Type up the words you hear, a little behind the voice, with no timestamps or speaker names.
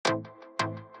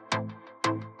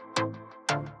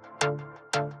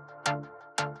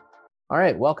All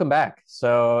right, welcome back.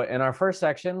 So, in our first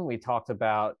section, we talked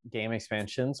about game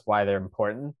expansions, why they're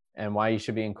important, and why you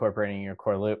should be incorporating your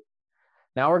core loop.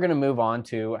 Now, we're going to move on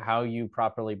to how you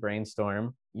properly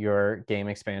brainstorm your game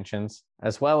expansions,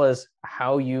 as well as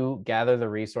how you gather the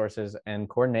resources and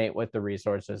coordinate with the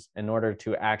resources in order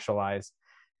to actualize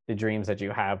the dreams that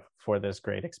you have for this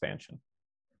great expansion.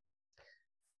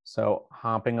 So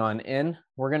hopping on in,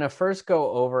 we're going to first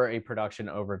go over a production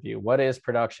overview. What is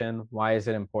production? Why is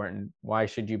it important? Why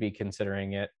should you be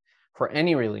considering it for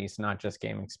any release, not just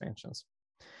game expansions?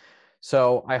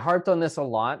 So I harped on this a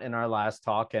lot in our last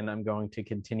talk, and I'm going to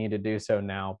continue to do so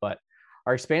now, but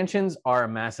our expansions are a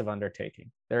massive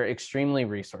undertaking. They're extremely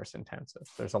resource intensive.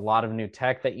 There's a lot of new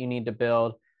tech that you need to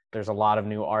build. There's a lot of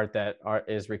new art that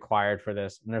is required for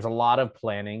this. And there's a lot of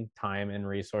planning, time, and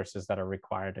resources that are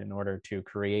required in order to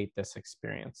create this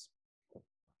experience.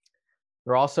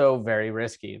 They're also very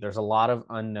risky. There's a lot of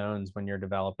unknowns when you're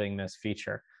developing this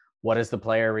feature. What is the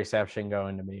player reception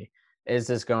going to be? Is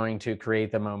this going to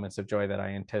create the moments of joy that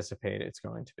I anticipate it's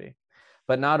going to be?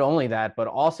 But not only that, but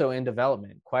also in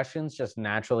development, questions just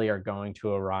naturally are going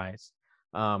to arise.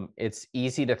 It's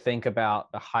easy to think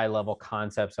about the high level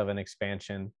concepts of an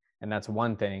expansion, and that's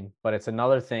one thing, but it's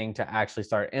another thing to actually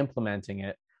start implementing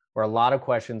it, where a lot of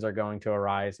questions are going to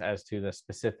arise as to the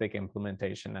specific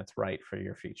implementation that's right for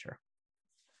your feature.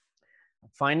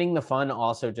 Finding the fun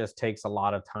also just takes a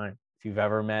lot of time. If you've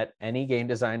ever met any game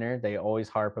designer, they always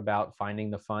harp about finding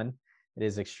the fun. It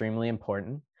is extremely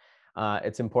important.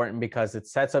 It's important because it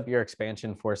sets up your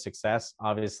expansion for success.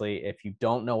 Obviously, if you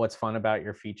don't know what's fun about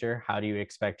your feature, how do you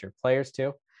expect your players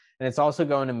to? And it's also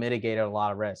going to mitigate a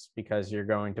lot of risk because you're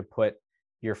going to put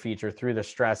your feature through the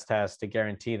stress test to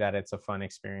guarantee that it's a fun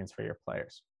experience for your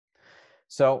players.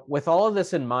 So with all of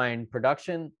this in mind,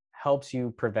 production helps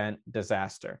you prevent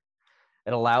disaster.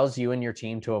 It allows you and your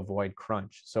team to avoid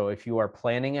crunch. So if you are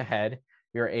planning ahead,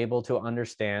 you're able to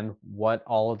understand what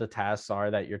all of the tasks are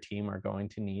that your team are going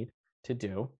to need to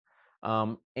do.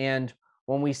 And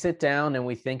when we sit down and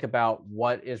we think about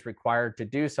what is required to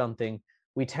do something,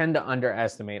 we tend to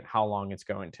underestimate how long it's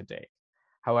going to take.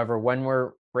 However, when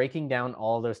we're breaking down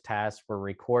all those tasks, we're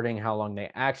recording how long they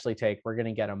actually take, we're going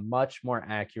to get a much more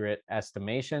accurate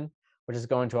estimation, which is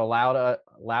going to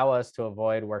allow us to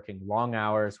avoid working long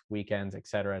hours, weekends,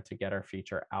 etc., to get our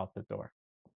feature out the door.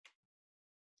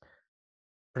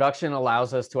 Production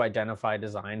allows us to identify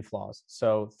design flaws.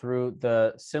 So through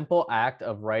the simple act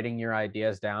of writing your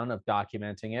ideas down, of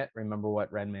documenting it, remember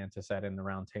what Red Manta said in the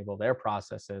roundtable, their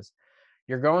process is,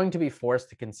 you're going to be forced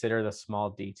to consider the small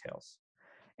details.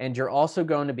 And you're also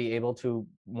going to be able to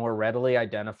more readily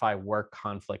identify work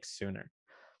conflicts sooner.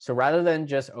 So rather than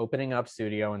just opening up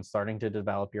Studio and starting to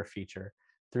develop your feature,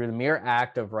 through the mere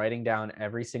act of writing down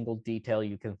every single detail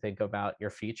you can think about your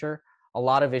feature, a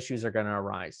lot of issues are going to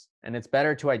arise. And it's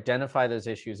better to identify those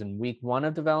issues in week 1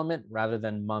 of development rather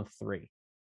than month 3.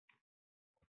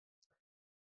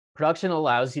 Production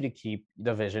allows you to keep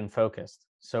the vision focused.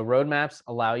 So roadmaps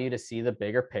allow you to see the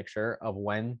bigger picture of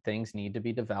when things need to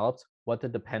be developed, what the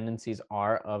dependencies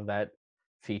are of that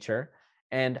feature,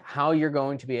 and how you're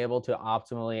going to be able to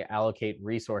optimally allocate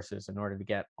resources in order to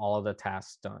get all of the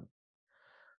tasks done.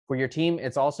 For your team,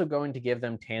 it's also going to give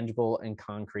them tangible and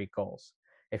concrete goals.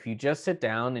 If you just sit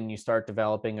down and you start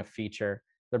developing a feature,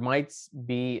 there might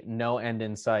be no end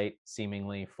in sight,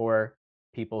 seemingly, for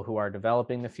people who are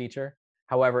developing the feature.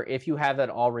 However, if you have that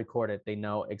all recorded, they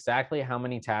know exactly how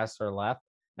many tasks are left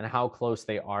and how close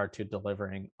they are to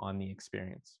delivering on the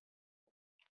experience.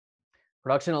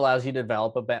 Production allows you to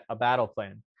develop a battle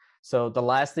plan. So the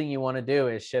last thing you want to do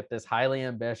is ship this highly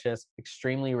ambitious,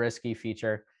 extremely risky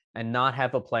feature and not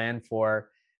have a plan for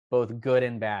both good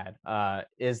and bad.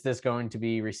 Is this going to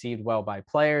be received well by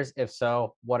players? If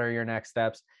so, what are your next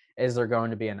steps? Is there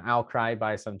going to be an outcry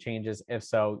by some changes? If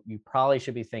so, you probably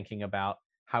should be thinking about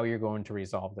how you're going to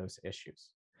resolve those issues.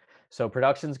 So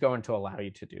production is going to allow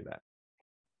you to do that.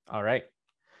 All right.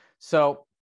 So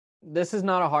this is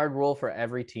not a hard rule for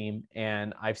every team,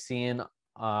 and I've seen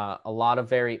a lot of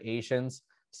variations.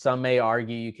 Some may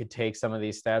argue you could take some of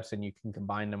these steps and you can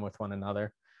combine them with one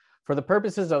another. For the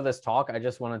purposes of this talk, I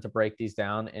just wanted to break these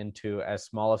down into as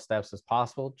small of steps as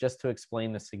possible, just to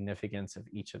explain the significance of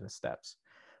each of the steps.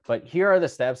 But here are the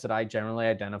steps that I generally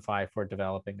identify for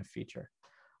developing a feature.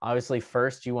 Obviously,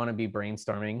 first, you want to be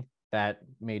brainstorming that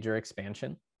major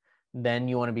expansion. Then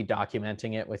you want to be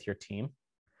documenting it with your team.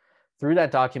 Through that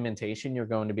documentation, you're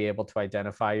going to be able to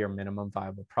identify your minimum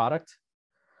viable product.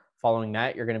 Following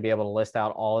that, you're going to be able to list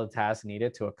out all the tasks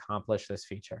needed to accomplish this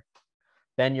feature.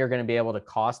 Then you're going to be able to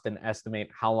cost and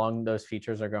estimate how long those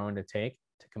features are going to take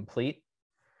to complete.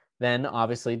 Then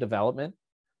obviously development.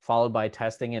 followed by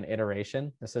testing and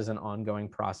iteration. This is an ongoing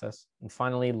process. And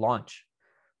finally, launch,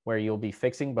 where you'll be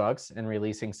fixing bugs and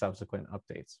releasing subsequent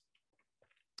updates.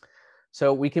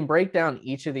 So we can break down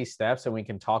each of these steps and we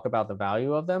can talk about the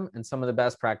value of them and some of the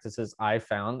best practices I've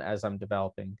found as I'm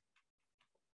developing.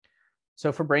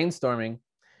 So for brainstorming,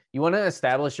 you want to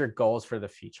establish your goals for the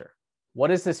feature. What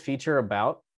is this feature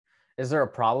about? Is there a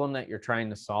problem that you're trying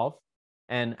to solve?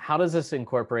 And how does this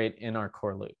incorporate in our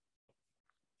core loop?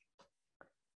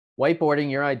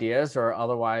 Whiteboarding your ideas or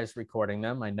otherwise recording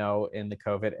them. I know in the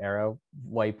COVID era,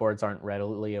 whiteboards aren't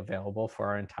readily available for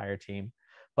our entire team,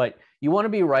 but you want to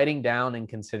be writing down and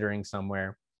considering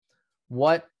somewhere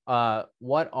what are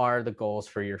the goals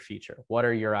for your feature? What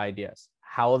are your ideas?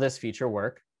 How will this feature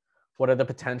work? What are the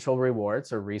potential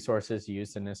rewards or resources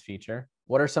used in this feature?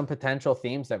 What are some potential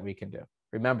themes that we can do?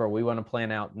 Remember, we want to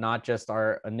plan out not just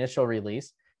our initial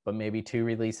release, but maybe 2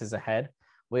 releases ahead.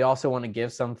 We also want to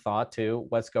give some thought to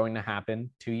what's going to happen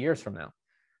 2 years from now.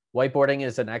 Whiteboarding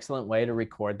is an excellent way to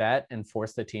record that and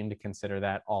force the team to consider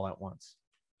that all at once.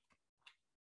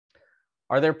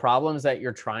 Are there problems that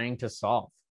you're trying to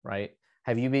solve, right?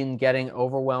 Have you been getting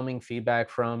overwhelming feedback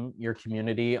from your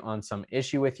community on some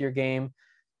issue with your game?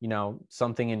 You know,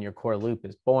 something in your core loop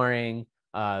is boring.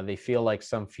 They feel like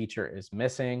some feature is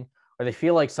missing, or they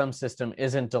feel like some system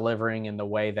isn't delivering in the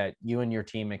way that you and your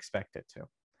team expect it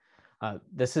to.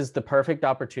 This is the perfect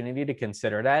opportunity to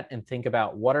consider that and think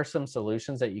about what are some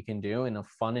solutions that you can do in a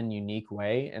fun and unique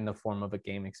way in the form of a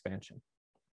game expansion.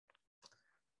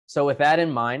 So with that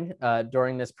in mind,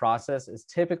 during this process is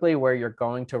typically where you're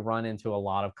going to run into a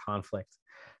lot of conflict.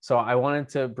 So I wanted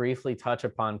to briefly touch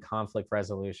upon conflict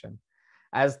resolution.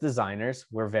 As designers,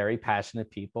 we're very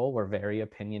passionate people, we're very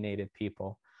opinionated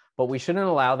people, but we shouldn't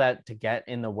allow that to get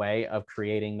in the way of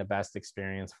creating the best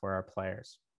experience for our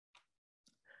players.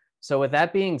 So with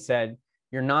that being said,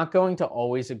 you're not going to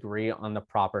always agree on the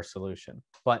proper solution.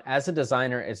 But as a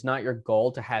designer, it's not your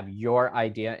goal to have your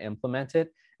idea implemented.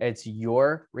 It's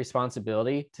your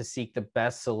responsibility to seek the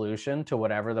best solution to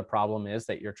whatever the problem is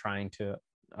that you're trying to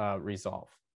resolve.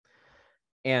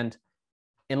 And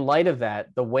in light of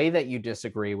that, the way that you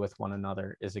disagree with one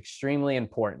another is extremely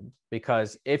important,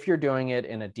 because if you're doing it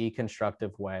in a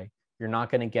deconstructive way, you're not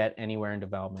going to get anywhere in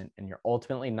development, and you're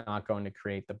ultimately not going to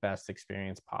create the best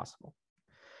experience possible.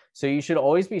 So you should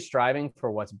always be striving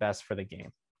for what's best for the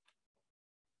game.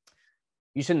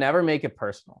 You should never make it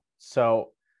personal.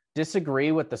 So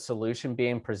disagree with the solution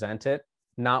being presented,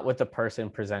 not with the person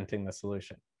presenting the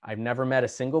solution. I've never met a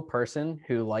single person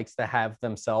who likes to have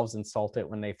themselves insulted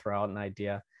when they throw out an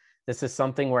idea. This is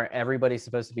something where everybody's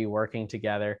supposed to be working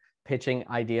together, pitching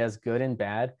ideas, good and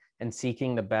bad, and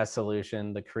seeking the best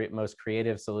solution, the most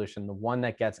creative solution, the one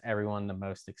that gets everyone the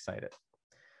most excited.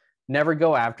 Never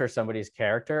go after somebody's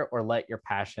character or let your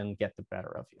passion get the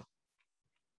better of you.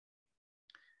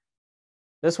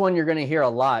 This one you're going to hear a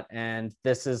lot, and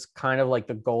this is kind of like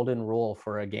the golden rule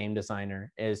for a game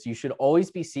designer, is you should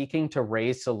always be seeking to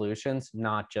raise solutions,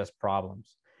 not just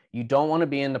problems. You don't want to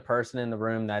be in the person in the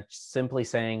room that's simply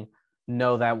saying,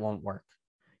 no, that won't work.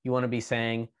 You want to be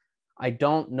saying, I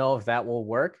don't know if that will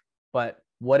work, but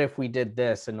what if we did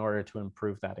this in order to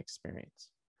improve that experience?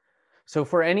 So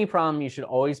for any problem, you should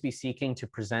always be seeking to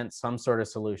present some sort of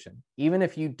solution. Even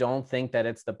if you don't think that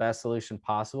it's the best solution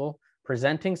possible,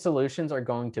 presenting solutions are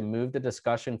going to move the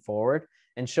discussion forward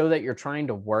and show that you're trying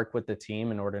to work with the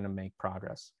team in order to make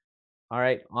progress. All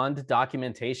right, on to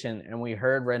documentation. And we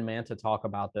heard Red Manta talk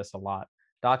about this a lot.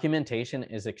 Documentation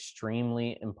is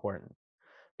extremely important,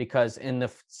 because in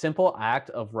the simple act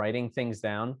of writing things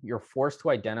down, you're forced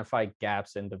to identify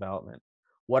gaps in development.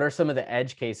 What are some of the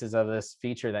edge cases of this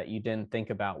feature that you didn't think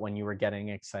about when you were getting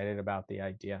excited about the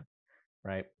idea,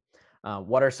 right?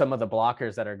 What are some of the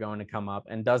blockers that are going to come up?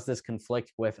 And does this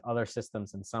conflict with other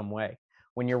systems in some way?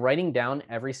 When you're writing down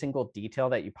every single detail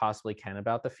that you possibly can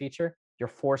about the feature, you're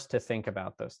forced to think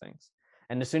about those things.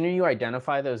 And the sooner you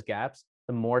identify those gaps,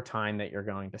 the more time that you're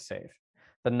going to save.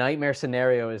 The nightmare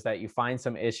scenario is that you find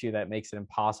some issue that makes it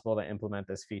impossible to implement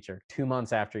this feature 2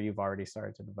 months after you've already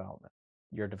started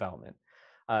your development.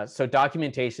 So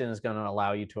documentation is going to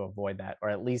allow you to avoid that, or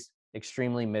at least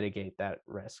extremely mitigate that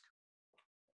risk.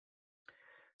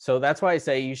 So that's why I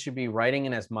say you should be writing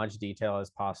in as much detail as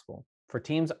possible. For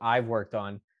teams I've worked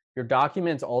on, your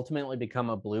documents ultimately become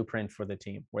a blueprint for the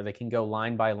team where they can go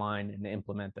line by line and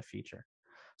implement the feature.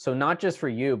 So not just for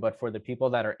you, but for the people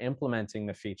that are implementing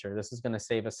the feature, this is going to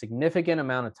save a significant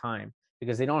amount of time,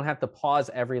 because they don't have to pause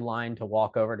every line to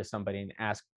walk over to somebody and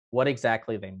ask what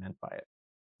exactly they meant by it.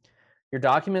 Your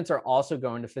documents are also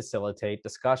going to facilitate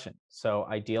discussion. So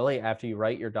ideally, after you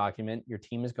write your document, your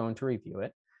team is going to review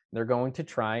it. They're going to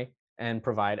try and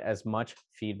provide as much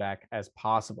feedback as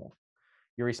possible.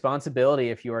 Your responsibility,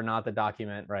 if you are not the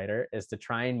document writer, is to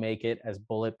try and make it as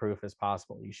bulletproof as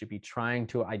possible. You should be trying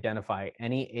to identify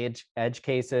any edge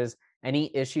cases,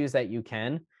 any issues that you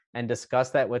can, and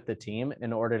discuss that with the team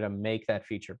in order to make that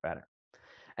feature better.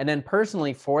 And then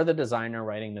personally, for the designer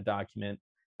writing the document,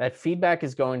 that feedback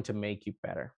is going to make you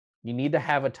better. You need to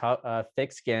have a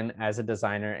thick skin as a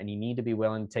designer, and you need to be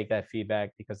willing to take that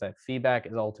feedback because that feedback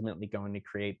is ultimately going to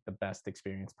create the best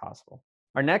experience possible.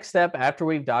 Our next step after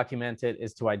we've documented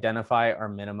is to identify our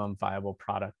minimum viable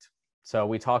product. So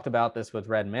we talked about this with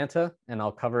Red Manta, and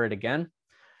I'll cover it again.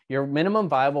 Your minimum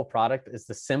viable product is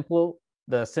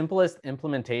the simplest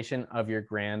implementation of your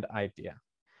grand idea.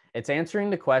 It's answering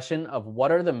the question of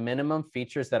what are the minimum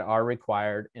features that are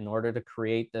required in order to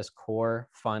create this core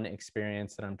fun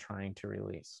experience that I'm trying to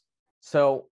release.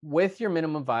 So with your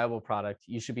minimum viable product,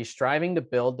 you should be striving to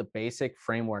build the basic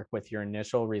framework with your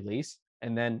initial release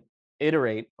and then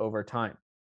iterate over time.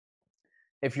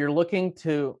 If you're looking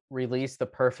to release the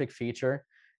perfect feature,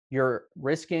 you're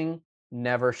risking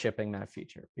never shipping that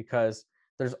feature because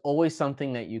there's always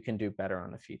something that you can do better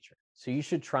on the feature. So you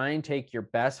should try and take your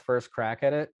best first crack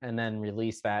at it and then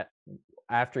release that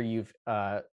after you've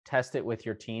tested it with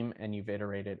your team and you've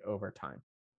iterated over time.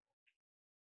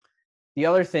 The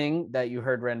other thing that you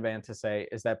heard Ren Vanta say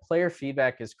is that player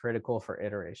feedback is critical for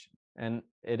iteration, and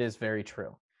it is very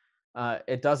true.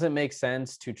 It doesn't make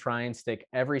sense to try and stick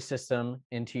every system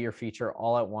into your feature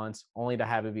all at once, only to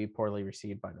have it be poorly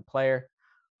received by the player.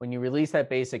 When you release that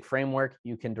basic framework,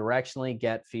 you can directionally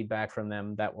get feedback from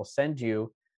them that will send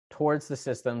you towards the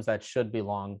systems that should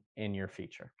belong in your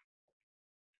feature.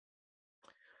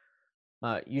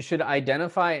 You should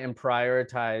identify and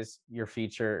prioritize your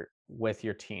feature with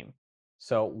your team.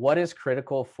 So what is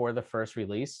critical for the first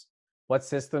release? What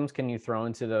systems can you throw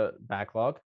into the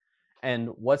backlog? And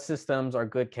what systems are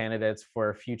good candidates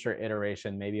for future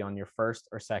iteration, maybe on your first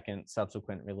or second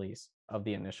subsequent release of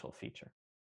the initial feature?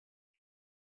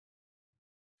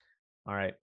 All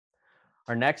right.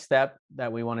 Our next step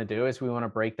that we want to do is we want to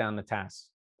break down the tasks.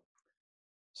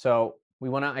 So we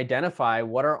want to identify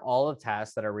what are all the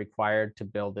tasks that are required to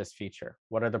build this feature.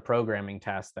 What are the programming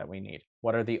tasks that we need?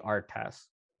 What are the art tasks?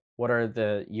 What are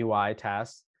the UI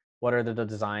tasks? What are the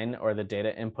design or the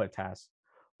data input tasks?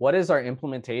 What is our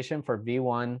implementation for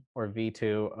V1 or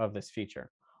V2 of this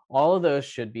feature? All of those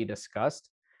should be discussed,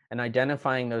 and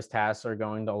identifying those tasks are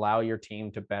going to allow your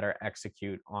team to better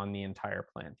execute on the entire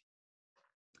plan.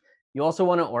 You also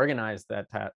want to organize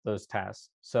those tasks.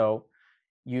 So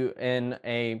you in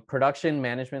a production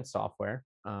management software,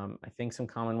 I think some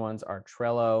common ones are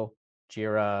Trello,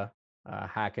 Jira,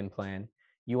 Hack and Plan.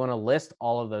 You want to list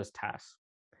all of those tasks.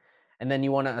 And then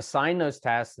you want to assign those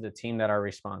tasks to the team that are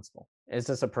responsible. Is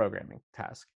this a programming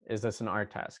task? Is this an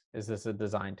art task? Is this a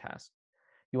design task?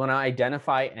 You want to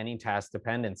identify any task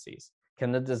dependencies.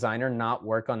 Can the designer not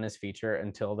work on this feature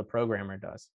until the programmer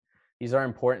does? These are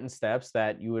important steps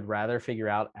that you would rather figure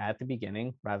out at the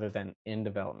beginning rather than in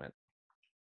development.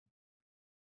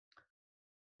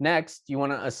 Next, you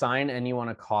want to assign and you want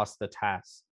to cost the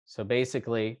task. So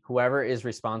basically, whoever is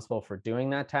responsible for doing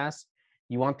that task,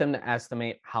 you want them to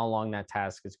estimate how long that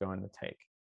task is going to take.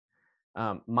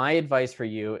 My advice for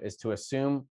you is to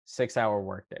assume 6-hour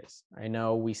workdays. I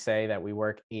know we say that we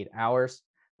work 8 hours,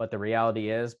 but the reality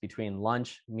is between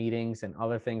lunch, meetings, and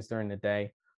other things during the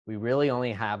day, we really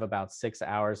only have about 6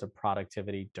 hours of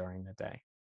productivity during the day.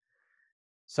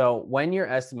 So when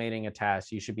you're estimating a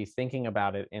task, you should be thinking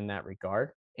about it in that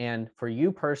regard. And for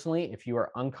you personally, if you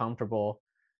are uncomfortable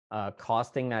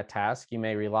costing that task, you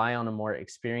may rely on a more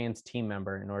experienced team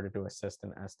member in order to assist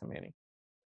in estimating.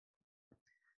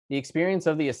 The experience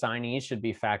of the assignees should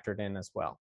be factored in as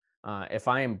well. If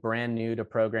I am brand new to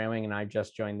programming and I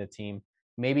just joined the team,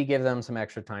 maybe give them some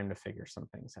extra time to figure some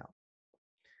things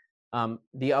out.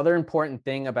 The other important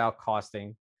thing about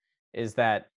costing is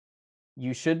that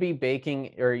you should be baking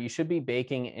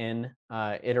in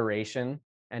iteration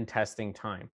and testing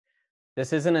time.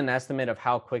 This isn't an estimate of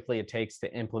how quickly it takes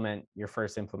to implement your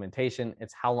first implementation.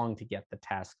 It's how long to get the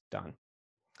task done.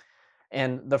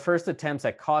 And the first attempts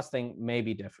at costing may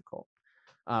be difficult,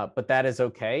 but that is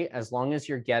okay as long as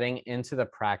you're getting into the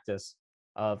practice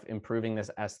of improving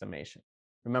this estimation.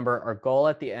 Remember, our goal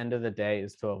at the end of the day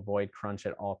is to avoid crunch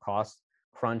at all costs.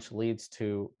 Crunch leads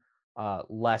to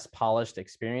less polished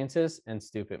experiences and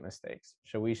stupid mistakes.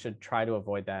 So we should try to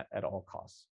avoid that at all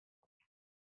costs.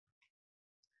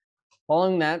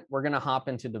 Following that, we're going to hop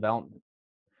into development.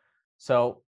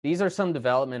 So these are some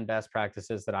development best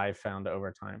practices that I've found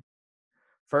over time.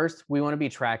 First, we want to be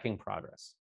tracking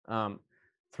progress.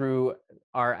 Through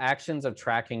our actions of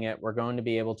tracking it, we're going to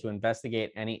be able to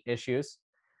investigate any issues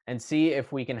and see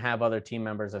if we can have other team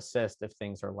members assist if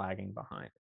things are lagging behind.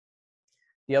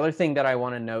 The other thing that I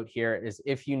want to note here is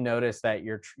if you notice that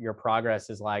your progress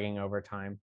is lagging over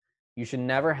time, you should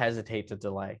never hesitate to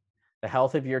delay. The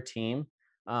health of your team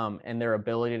and their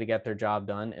ability to get their job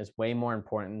done is way more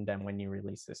important than when you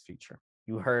release this feature.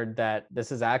 You heard that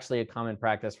this is actually a common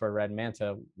practice for Red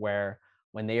Manta, where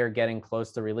when they are getting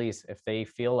close to release, if they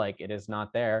feel like it is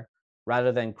not there,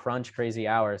 rather than crunch crazy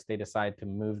hours, they decide to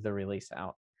move the release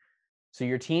out. So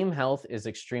your team health is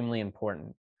extremely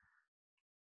important.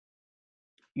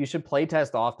 You should play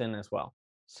test often as well.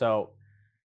 So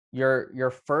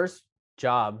your first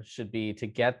job should be to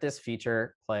get this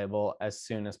feature playable as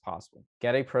soon as possible.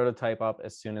 Get a prototype up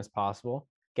as soon as possible.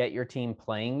 Get your team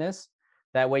playing this.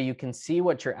 That way you can see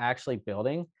what you're actually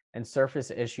building and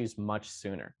surface issues much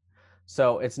sooner.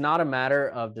 So it's not a matter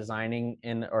of designing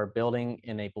in or building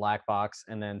in a black box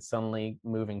and then suddenly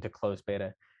moving to closed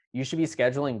beta. You should be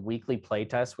scheduling weekly play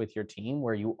tests with your team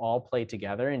where you all play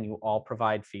together and you all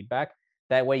provide feedback.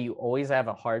 That way you always have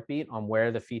a heartbeat on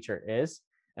where the feature is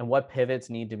and what pivots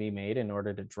need to be made in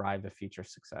order to drive the feature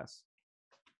success.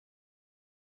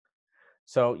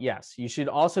 So yes, you should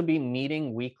also be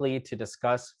meeting weekly to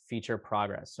discuss feature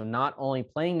progress. So not only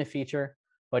playing the feature,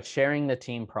 but sharing the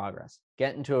team progress.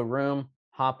 Get into a room,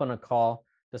 hop on a call,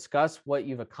 discuss what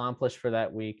you've accomplished for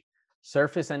that week,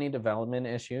 surface any development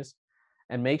issues,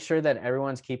 and make sure that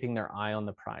everyone's keeping their eye on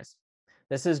the prize.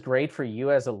 This is great for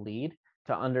you as a lead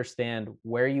to understand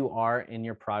where you are in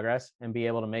your progress and be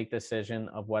able to make the decision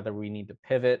of whether we need to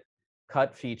pivot,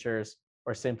 cut features,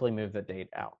 or simply move the date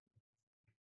out.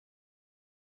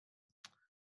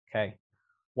 Okay.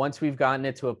 Once we've gotten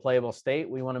it to a playable state,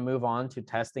 we want to move on to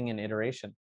testing and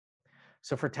iteration.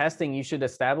 So for testing, you should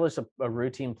establish a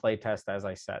routine play test, as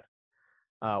I said.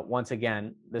 Once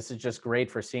again, this is just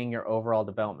great for seeing your overall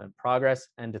development progress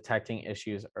and detecting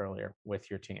issues earlier with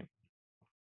your team.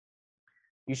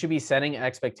 You should be setting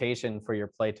expectation for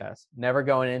your playtest. Never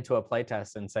going into a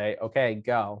playtest and say, okay,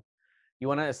 go. You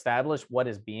want to establish what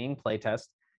is being playtest.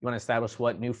 You want to establish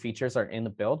what new features are in the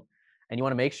build. And you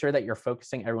want to make sure that you're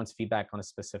focusing everyone's feedback on a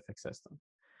specific system.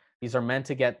 These are meant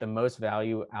to get the most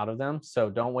value out of them. So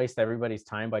don't waste everybody's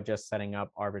time by just setting up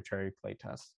arbitrary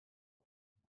playtests.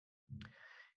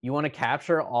 You want to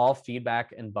capture all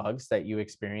feedback and bugs that you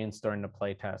experience during the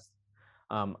playtest.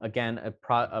 Again,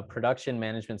 a production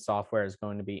management software is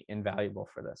going to be invaluable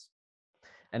for this.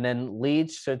 And then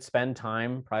leads should spend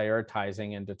time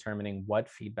prioritizing and determining what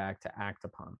feedback to act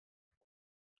upon.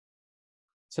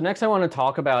 So next I want to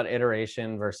talk about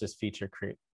iteration versus feature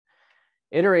creep.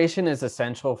 Iteration is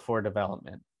essential for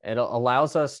development. It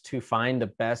allows us to find the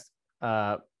best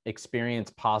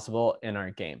experience possible in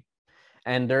our game.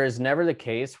 And there is never the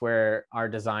case where our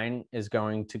design is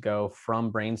going to go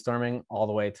from brainstorming all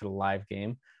the way to the live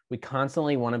game. We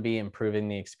constantly want to be improving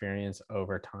the experience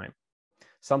over time.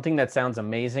 Something that sounds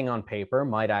amazing on paper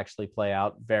might actually play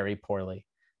out very poorly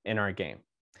in our game.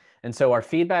 And so our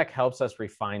feedback helps us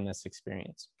refine this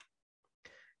experience.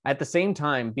 At the same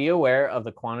time, be aware of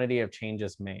the quantity of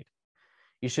changes made.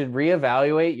 You should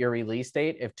reevaluate your release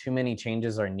date if too many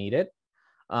changes are needed.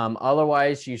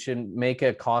 Otherwise, you should make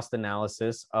a cost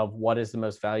analysis of what is the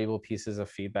most valuable pieces of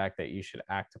feedback that you should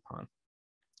act upon.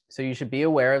 So you should be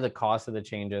aware of the cost of the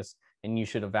changes and you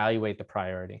should evaluate the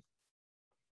priority.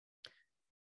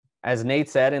 As Nate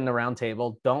said in the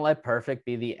roundtable, don't let perfect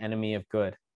be the enemy of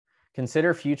good.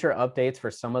 Consider future updates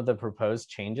for some of the proposed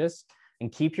changes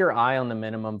and keep your eye on the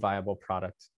minimum viable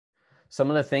product. Some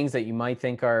of the things that you might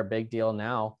think are a big deal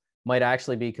now might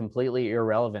actually be completely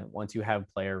irrelevant once you have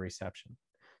player reception.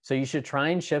 So you should try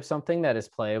and ship something that is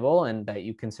playable and that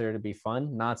you consider to be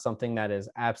fun, not something that is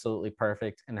absolutely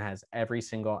perfect and has every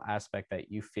single aspect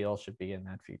that you feel should be in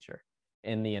that feature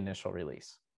in the initial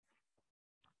release.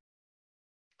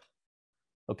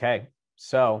 Okay,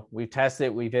 so we've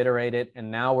tested, we've iterated,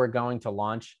 and now we're going to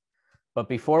launch. But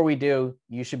before we do,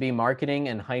 you should be marketing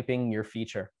and hyping your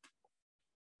feature.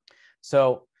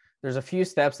 So there's a few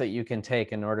steps that you can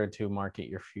take in order to market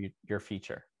your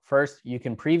feature. First, you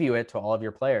can preview it to all of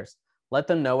your players. Let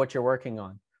them know what you're working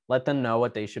on. Let them know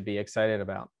what they should be excited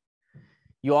about.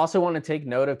 You also want to take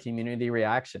note of community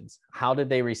reactions. How did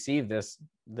they receive this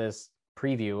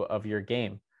preview of your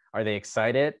game? Are they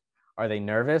excited? Are they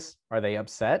nervous? Are they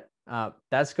upset?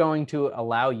 That's going to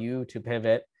allow you to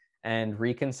pivot and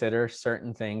reconsider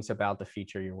certain things about the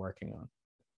feature you're working on.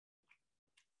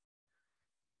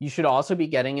 You should also be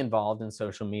getting involved in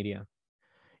social media.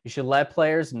 You should let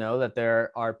players know that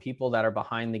there are people that are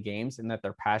behind the games and that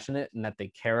they're passionate and that they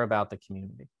care about the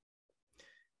community.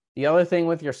 The other thing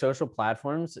with your social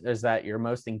platforms is that your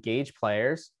most engaged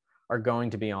players are going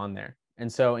to be on there.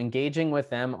 And so engaging with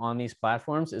them on these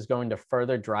platforms is going to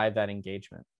further drive that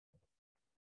engagement.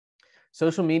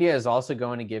 Social media is also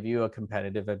going to give you a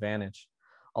competitive advantage.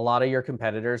 A lot of your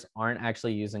competitors aren't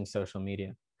actually using social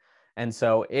media. And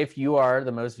so if you are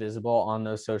the most visible on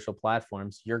those social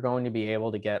platforms, you're going to be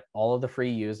able to get all of the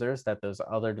free users that those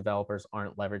other developers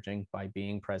aren't leveraging by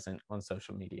being present on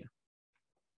social media.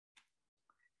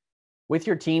 With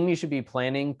your team, you should be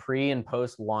planning pre and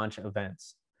post launch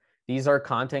events. These are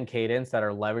content cadence that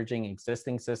are leveraging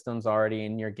existing systems already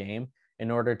in your game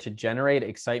in order to generate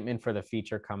excitement for the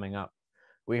feature coming up.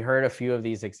 We heard a few of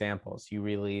these examples. You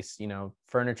release,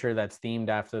 furniture that's themed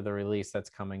after the release that's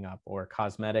coming up, or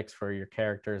cosmetics for your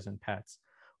characters and pets,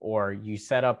 or you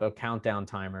set up a countdown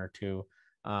timer to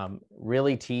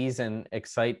really tease and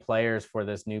excite players for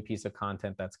this new piece of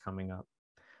content that's coming up.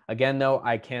 Again, though,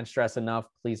 I can't stress enough,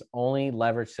 please only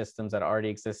leverage systems that already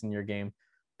exist in your game.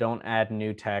 Don't add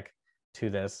new tech to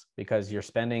this because you're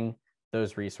spending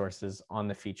those resources on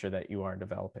the feature that you are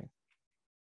developing.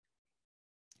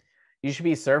 You should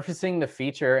be surfacing the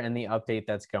feature and the update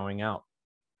that's going out.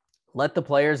 Let the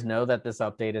players know that this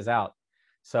update is out.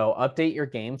 So update your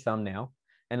game thumbnail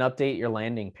and update your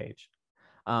landing page.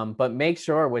 But make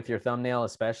sure with your thumbnail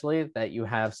especially that you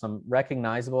have some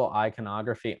recognizable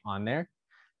iconography on there.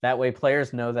 That way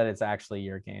players know that it's actually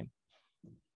your game.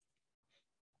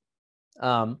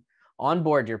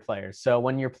 Onboard your players. So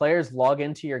when your players log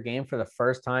into your game for the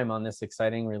first time on this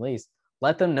exciting release,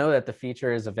 let them know that the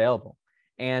feature is available.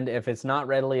 And if it's not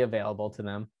readily available to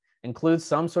them, include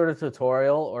some sort of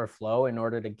tutorial or flow in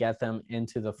order to get them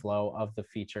into the flow of the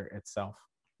feature itself.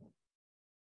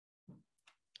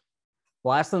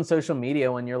 Blast on social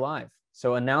media when you're live.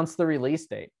 So announce the release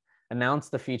date, announce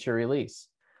the feature release.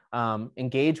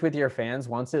 Engage with your fans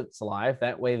once it's live.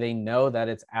 That way they know that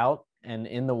it's out and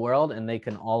in the world and they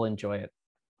can all enjoy it.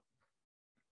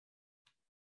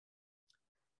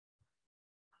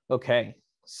 Okay,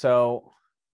 so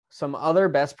some other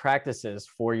best practices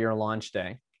for your launch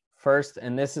day. First,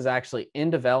 and this is actually in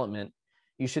development,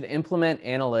 you should implement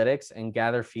analytics and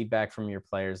gather feedback from your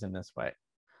players in this way.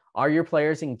 Are your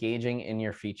players engaging in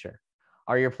your feature?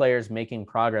 Are your players making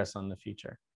progress on the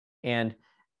feature? And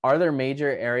are there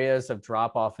major areas of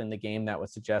drop off in the game that would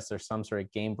suggest there's some sort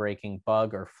of game-breaking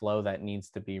bug or flow that needs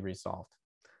to be resolved?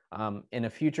 In a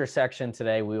future section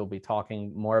today, we will be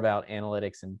talking more about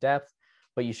analytics in depth,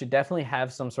 but you should definitely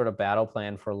have some sort of battle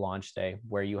plan for launch day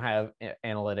where you have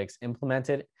analytics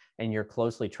implemented and you're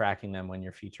closely tracking them when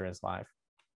your feature is live.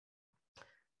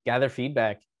 Gather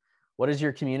feedback. What does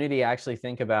your community actually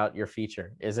think about your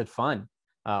feature? Is it fun?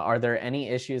 Are there any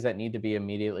issues that need to be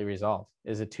immediately resolved?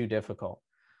 Is it too difficult?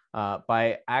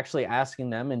 By actually asking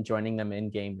them and joining them in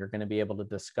game, you're going to be able to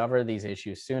discover these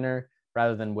issues sooner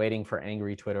rather than waiting for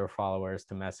angry Twitter followers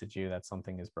to message you that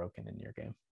something is broken in your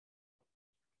game.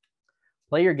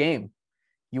 Play your game.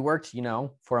 You worked,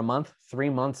 for a month, 3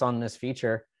 months on this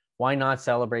feature. Why not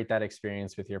celebrate that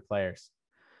experience with your players?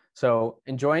 So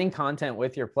enjoying content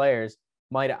with your players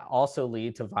might also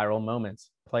lead to viral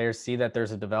moments. Players see that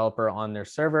there's a developer on their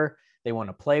server. They want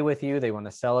to play with you. They want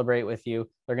to celebrate with you.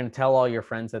 They're going to tell all your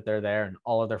friends that they're there, and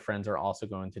all of their friends are also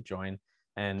going to join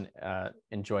and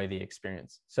enjoy the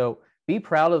experience. So be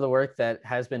proud of the work that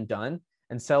has been done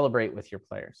and celebrate with your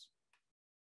players.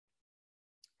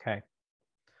 Okay.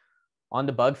 On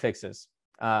to bug fixes.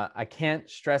 I can't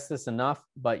stress this enough,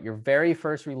 but your very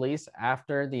first release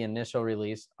after the initial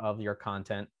release of your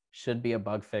content should be a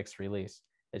bug fix release.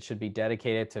 It should be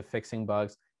dedicated to fixing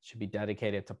bugs. It should be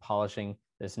dedicated to polishing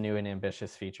this new and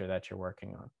ambitious feature that you're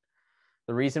working on.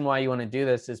 The reason why you want to do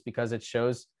this is because it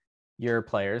shows your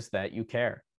players that you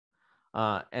care.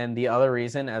 And the other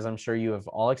reason, as I'm sure you have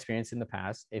all experienced in the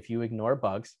past, if you ignore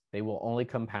bugs, they will only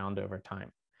compound over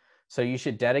time. So you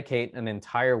should dedicate an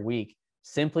entire week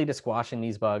simply to squashing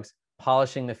these bugs,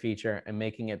 polishing the feature, and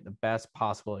making it the best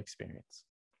possible experience.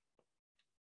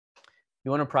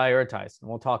 You want to prioritize, and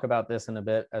we'll talk about this in a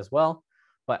bit as well,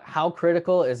 but how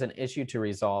critical is an issue to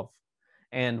resolve?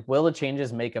 And will the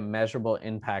changes make a measurable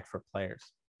impact for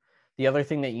players? The other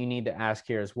thing that you need to ask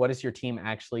here is, what is your team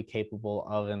actually capable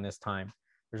of in this time?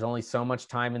 There's only so much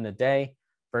time in the day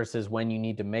versus when you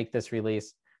need to make this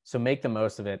release. So make the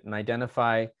most of it and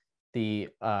identify the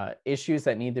issues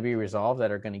that need to be resolved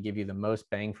that are going to give you the most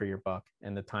bang for your buck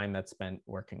and the time that's spent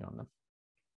working on them.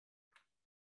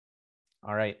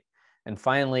 All right. And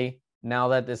finally, now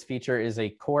that this feature is a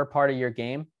core part of your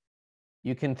game,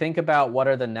 you can think about what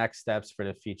are the next steps for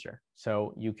the feature.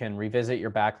 So you can revisit your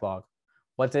backlog.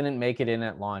 What didn't make it in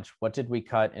at launch? What did we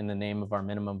cut in the name of our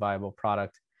minimum viable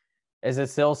product? Is it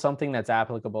still something that's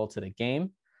applicable to the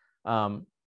game?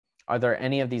 Are there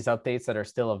any of these updates that are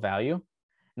still of value?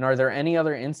 And are there any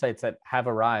other insights that have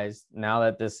arisen now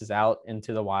that this is out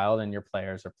into the wild and your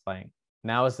players are playing?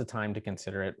 Now is the time to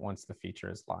consider it once the feature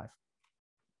is live.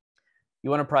 You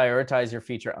want to prioritize your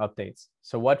feature updates.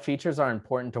 So what features are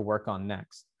important to work on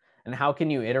next? And how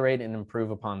can you iterate and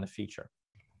improve upon the feature?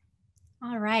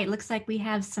 All right, looks like we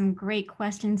have some great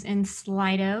questions in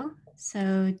Slido.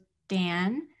 So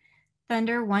Dan,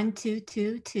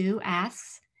 Thunder1222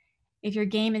 asks, if your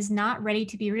game is not ready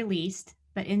to be released,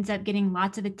 but ends up getting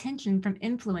lots of attention from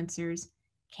influencers,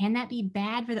 can that be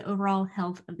bad for the overall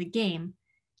health of the game?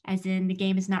 As in, the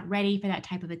game is not ready for that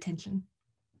type of attention.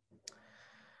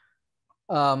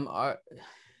 Not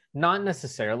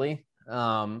necessarily.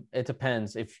 It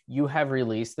depends. If you have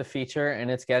released the feature and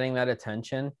it's getting that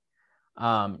attention,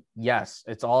 yes,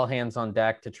 it's all hands on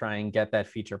deck to try and get that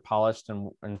feature polished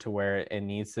and to where it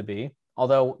needs to be.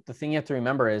 Although the thing you have to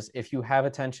remember is if you have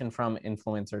attention from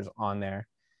influencers on there,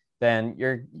 then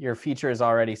your feature is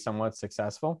already somewhat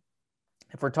successful.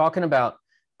 If we're talking about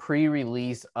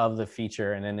pre-release of the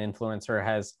feature and an influencer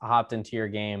has hopped into your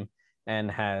game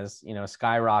and has,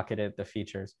 skyrocketed the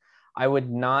features, I would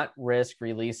not risk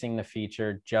releasing the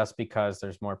feature just because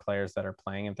there's more players that are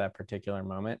playing at that particular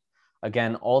moment.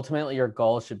 Again, ultimately, your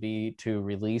goal should be to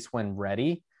release when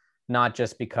ready, not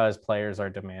just because players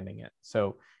are demanding it.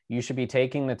 So you should be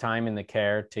taking the time and the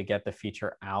care to get the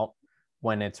feature out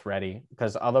when it's ready,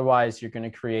 because otherwise you're going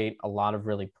to create a lot of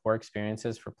really poor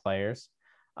experiences for players,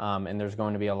 and there's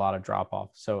going to be a lot of drop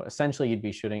off. So essentially, you'd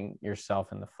be shooting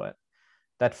yourself in the foot.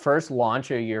 That first launch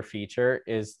of your feature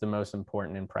is the most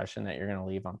important impression that you're going to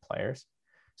leave on players.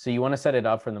 So you want to set it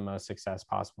up for the most success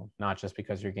possible, not just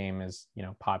because your game is,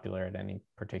 popular at any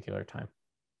particular time.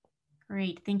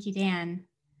 Great, thank you, Dan.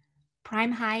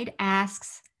 Prime Hide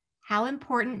asks, how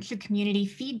important should community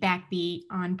feedback be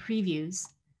on previews?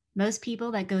 Most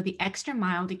people that go the extra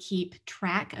mile to keep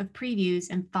track of previews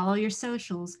and follow your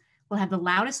socials will have the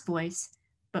loudest voice,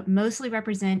 but mostly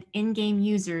represent in-game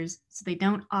users, so they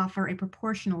don't offer a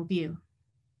proportional view.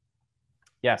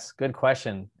 Yes, good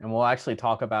question. And we'll actually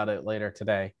talk about it later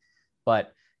today.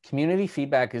 But community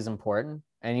feedback is important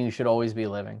and you should always be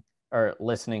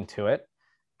listening to it.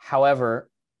 However,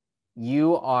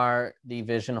 you are the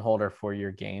vision holder for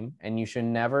your game, and you should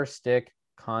never stick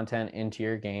content into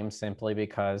your game simply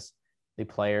because the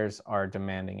players are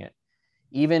demanding it.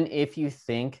 Even if you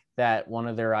think that one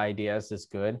of their ideas is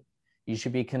good, you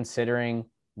should be considering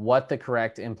what the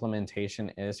correct implementation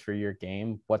is for your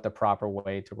game, what the proper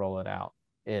way to roll it out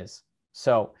is.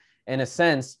 So in a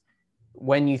sense,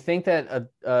 when you think that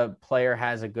a player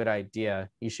has a good idea,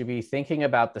 you should be thinking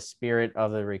about the spirit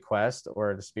of the request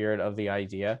or the spirit of the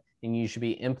idea, and you should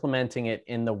be implementing it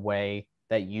in the way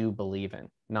that you believe in,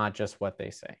 not just what they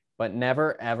say. But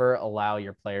never, ever allow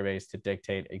your player base to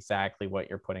dictate exactly what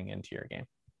you're putting into your game.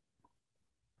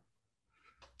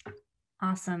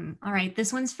 Awesome. All right,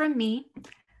 this one's from me.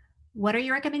 What are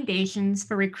your recommendations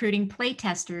for recruiting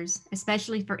playtesters,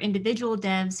 especially for individual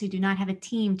devs who do not have a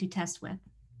team to test with?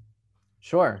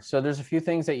 Sure. So there's a few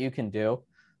things that you can do.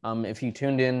 If you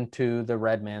tuned in to the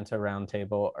Red Manta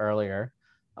Roundtable earlier,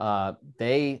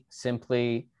 they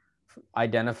simply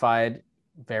identified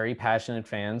very passionate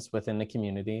fans within the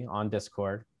community on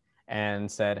Discord and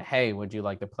said, hey, would you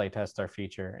like to playtest our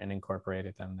feature, and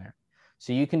incorporated them there.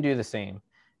 So you can do the same.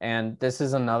 And this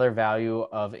is another value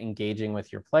of engaging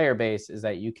with your player base, is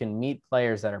that you can meet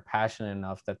players that are passionate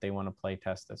enough that they want to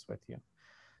playtest this with you.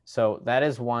 So that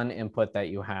is one input that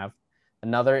you have.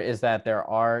 Another is that there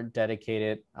are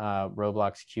dedicated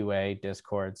Roblox QA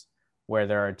Discords where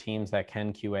there are teams that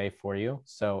can QA for you.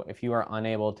 So if you are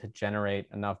unable to generate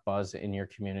enough buzz in your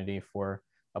community for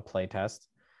a playtest,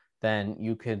 then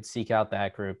you could seek out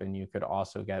that group and you could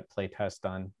also get playtest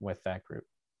done with that group.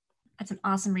 That's an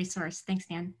awesome resource. Thanks,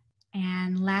 Dan.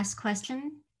 And last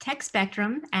question. Tech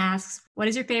Spectrum asks, what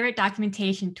is your favorite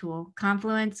documentation tool?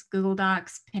 Confluence, Google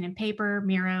Docs, pen and paper,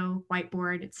 Miro,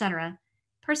 whiteboard, etc.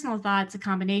 Personal thoughts, a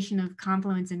combination of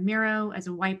Confluence and Miro as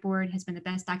a whiteboard has been the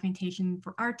best documentation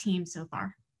for our team so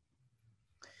far.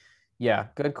 Yeah,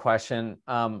 good question.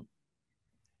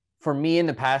 For me in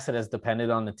the past, it has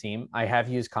depended on the team. I have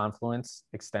used Confluence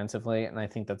extensively, and I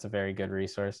think that's a very good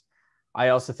resource. I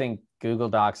also think Google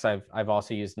Docs I've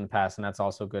also used in the past, and that's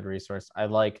also a good resource. I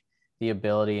like the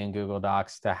ability in Google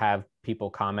Docs to have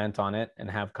people comment on it and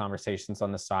have conversations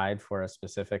on the side for a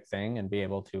specific thing and be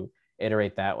able to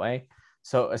iterate that way.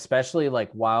 So especially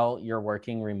like while you're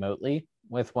working remotely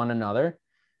with one another,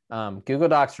 Google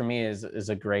Docs for me is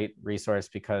a great resource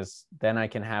because then I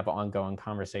can have ongoing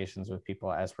conversations with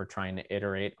people as we're trying to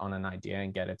iterate on an idea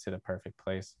and get it to the perfect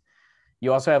place.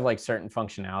 You also have like certain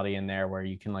functionality in there where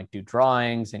you can like do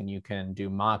drawings and you can do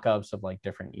mock-ups of like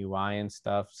different UI and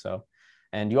stuff. So,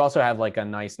 and you also have like a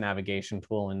nice navigation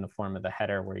tool in the form of the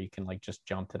header where you can like just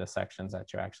jump to the sections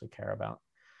that you actually care about.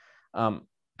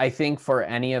 I think for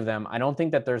any of them, I don't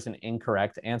think that there's an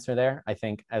incorrect answer there. I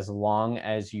think as long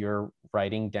as you're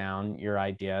writing down your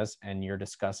ideas and you're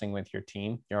discussing with your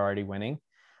team, you're already winning.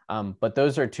 But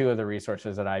those are two of the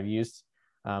resources that I've used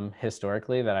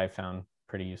historically that I found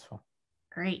pretty useful.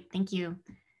 Great, thank you.